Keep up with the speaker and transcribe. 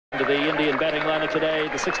To the Indian batting lineup today,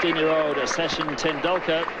 the 16-year-old Sachin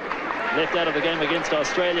Tendulkar left out of the game against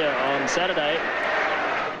Australia on Saturday.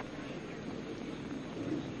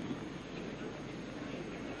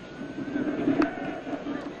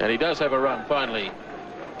 And he does have a run finally,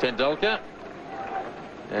 Tendulkar,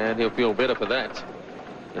 and he'll feel better for that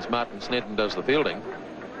as Martin Snedden does the fielding.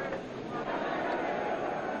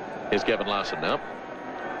 Here's Gavin Larson now.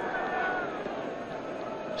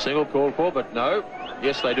 Single called for, but no.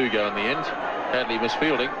 Yes, they do go in the end. Hadley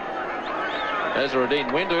misfielding.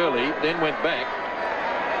 Azharuddin went early, then went back,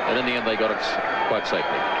 and in the end they got it quite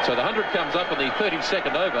safely. So the 100 comes up in the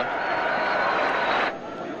 32nd over.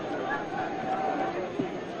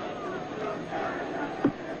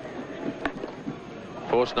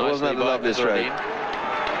 Forced nicely by Azharuddin.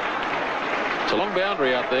 It's a long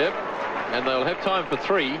boundary out there, and they'll have time for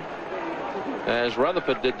 3, as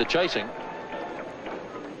Rutherford did the chasing.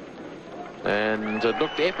 And it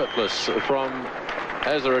looked effortless from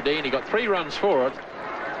Azharuddin. He got 3 runs for it.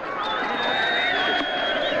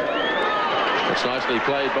 It's nicely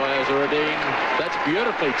played by Azharuddin. That's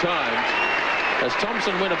beautifully timed, as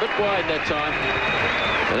Thompson went a bit wide that time,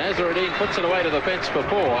 and Azharuddin puts it away to the fence for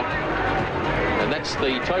 4, and that's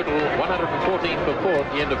the total 114 for 4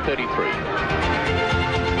 at the end of 33.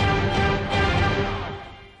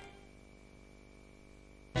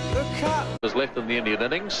 Was left in the Indian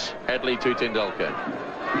innings. Hadley to Tendulkar.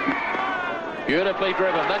 Beautifully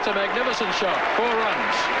driven. That's a magnificent shot. 4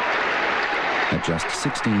 runs. At just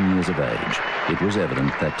 16 years of age, it was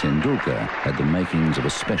evident that Tendulkar had the makings of a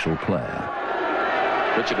special player.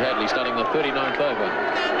 Richard Hadley starting the 39th over.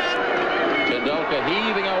 Tendulkar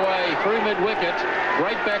heaving away through mid-wicket.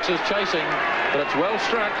 Great backs is chasing, but it's well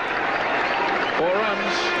struck. 4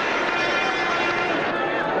 runs.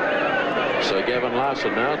 So Gavin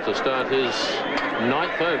Larson now to start his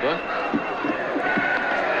 9th over.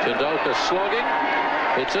 Tendulkar slogging.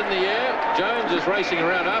 It's in the air. Jones is racing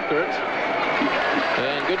around after it.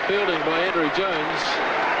 And good fielding by Andrew Jones.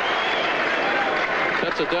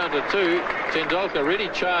 Cuts it down to 2. Tendulkar really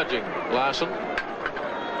charging Larson.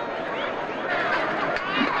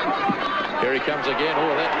 Here he comes again.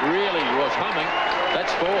 Oh, that really was humming.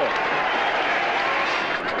 That's 4.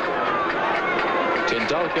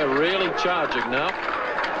 Tendulkar really charging now.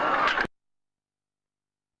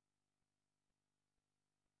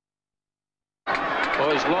 Oh,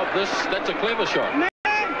 he's lobbed this. That's a clever shot.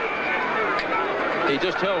 He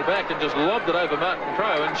just held back and just lobbed it over Martin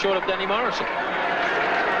Crowe and short of Danny Morrison.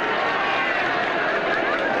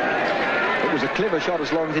 It was a clever shot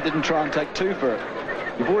as long as he didn't try and take 2 for it.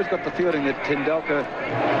 You've always got the feeling that Tendulkar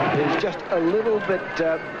is just a little bit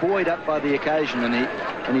buoyed up by the occasion, and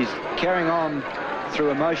he's carrying on through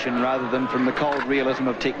emotion rather than from the cold realism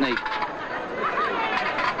of technique.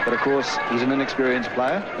 But of course, he's an inexperienced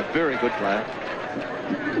player, a very good player.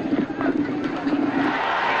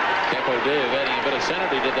 Capaldive adding a bit of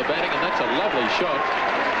sanity to the batting, and that's a lovely shot.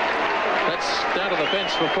 That's down to the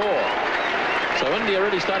fence for 4. So India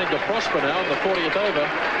really starting to prosper now in the 40th over.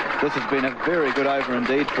 This has been a very good over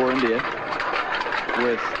indeed for India,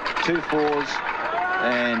 with 2 4s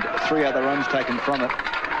and 3 other runs taken from it.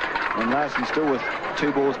 And Larson still with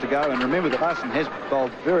 2 balls to go. And remember that Larson has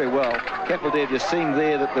bowled very well. Capaldive just seen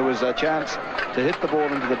there that there was a chance to hit the ball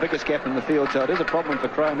into the biggest gap in the field. So it is a problem for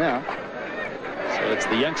Crowe now. So it's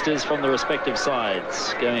the youngsters from the respective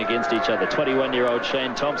sides going against each other. 21-year-old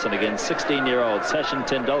Shane Thompson against 16-year-old Sachin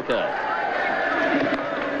Tendulkar.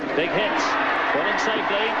 Big hit. Got him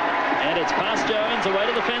safely. And it's past Jones, away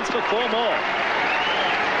to the fence for 4 more.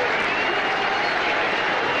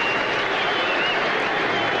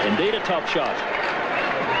 Indeed a top shot.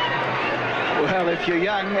 Well, if you're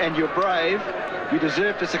young and you're brave, you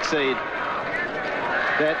deserve to succeed.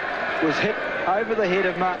 That was hit over the head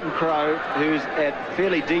of Martin Crowe, who's at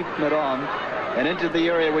fairly deep mid-on, and into the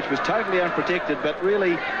area which was totally unprotected, but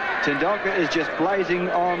really Tendulkar is just blazing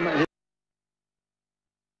on his...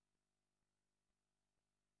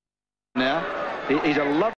 Now, he's a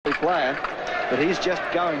lovely player, but he's just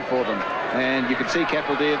going for them. And you can see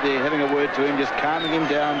Capaldive there having a word to him, just calming him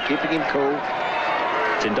down, keeping him cool.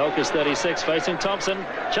 Tendulkar's 36, facing Thompson.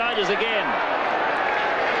 Charges again.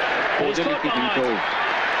 Or did he keep him cool?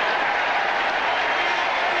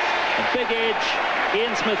 A big edge.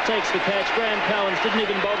 Ian Smith takes the catch. Graham Cowans didn't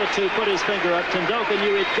even bother to put his finger up. Tendulkar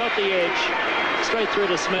knew he'd got the edge. Straight through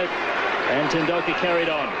to Smith. And Tendulkar carried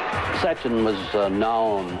on. Sachin was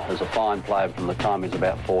known as a fine player from the time he was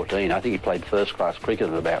about 14. I think he played first-class cricket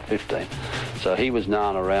at about 15. So he was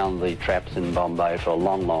known around the traps in Bombay for a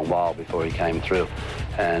long, long while before he came through.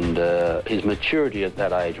 And his maturity at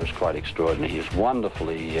that age was quite extraordinary. He was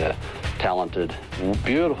wonderfully talented,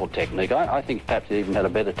 beautiful technique. I think perhaps he even had a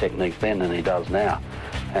better technique then than he does now.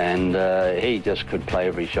 And he just could play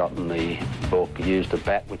every shot in the book. He used a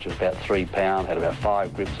bat which was about 3 pound, had about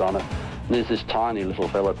 5 grips on it. And there's this tiny little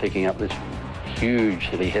fella picking up this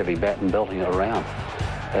hugely heavy bat and belting it around.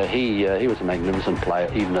 He was a magnificent player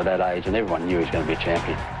even at that age, and everyone knew he was going to be a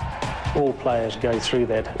champion. All players go through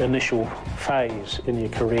that initial phase in your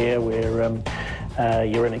career where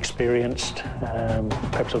you're inexperienced,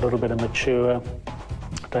 perhaps a little bit immature,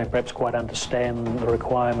 don't perhaps quite understand the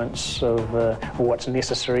requirements of what's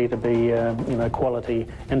necessary to be a quality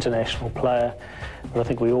international player. But I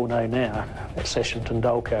think we all know now that Sachin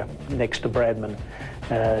Tendulkar, next to Bradman,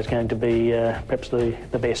 is going to be perhaps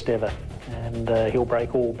the best ever. And he'll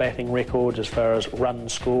break all batting records as far as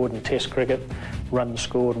runs scored in Test cricket, runs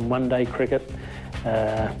scored in one-day cricket,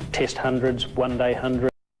 Test hundreds, one-day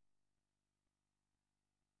hundreds,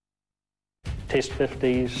 Test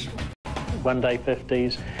 50s, one-day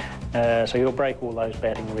 50s. So he'll break all those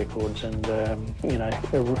batting records, and a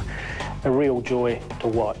real joy to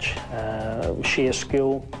watch. Sheer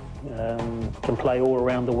skill, can play all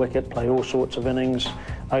around the wicket, play all sorts of innings,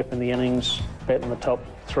 open the innings, bat in the top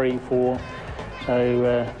 3, 4.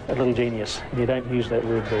 So a little genius. You don't use that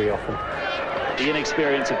word very often. The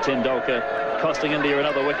inexperience of Tendulkar costing India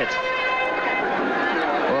another wicket.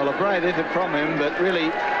 Well, a brave effort from him, but really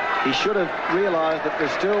he should have realised that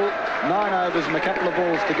there's still 9 overs and a couple of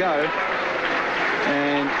balls to go,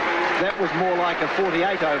 and that was more like a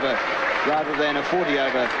 48 over rather than a 40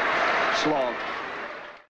 over slog.